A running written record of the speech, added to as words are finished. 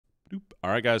All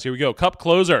right, guys, here we go. Cup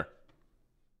closer.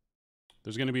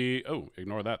 There's going to be,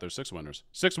 ignore that. There's 6 winners.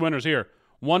 6 winners here.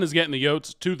 1 is getting the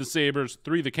Yotes, 2 the Sabres,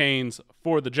 3 the Canes,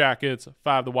 4 the Jackets,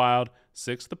 5 the Wild,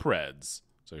 6 the Preds.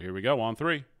 So here we go on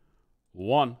 3.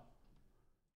 1,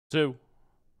 2,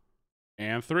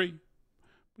 and 3.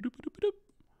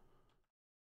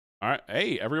 All right.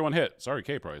 Hey, everyone hit. Sorry,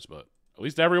 K-Price, but at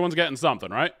least everyone's getting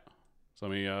something, right? So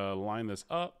let me line this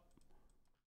up.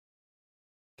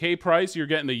 K-Price, you're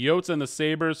getting the Yotes and the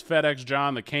Sabres. FedEx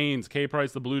John, the Canes.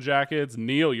 K-Price, the Blue Jackets.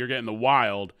 Neil, you're getting the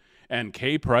Wild. And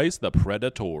K-Price, the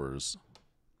Predators.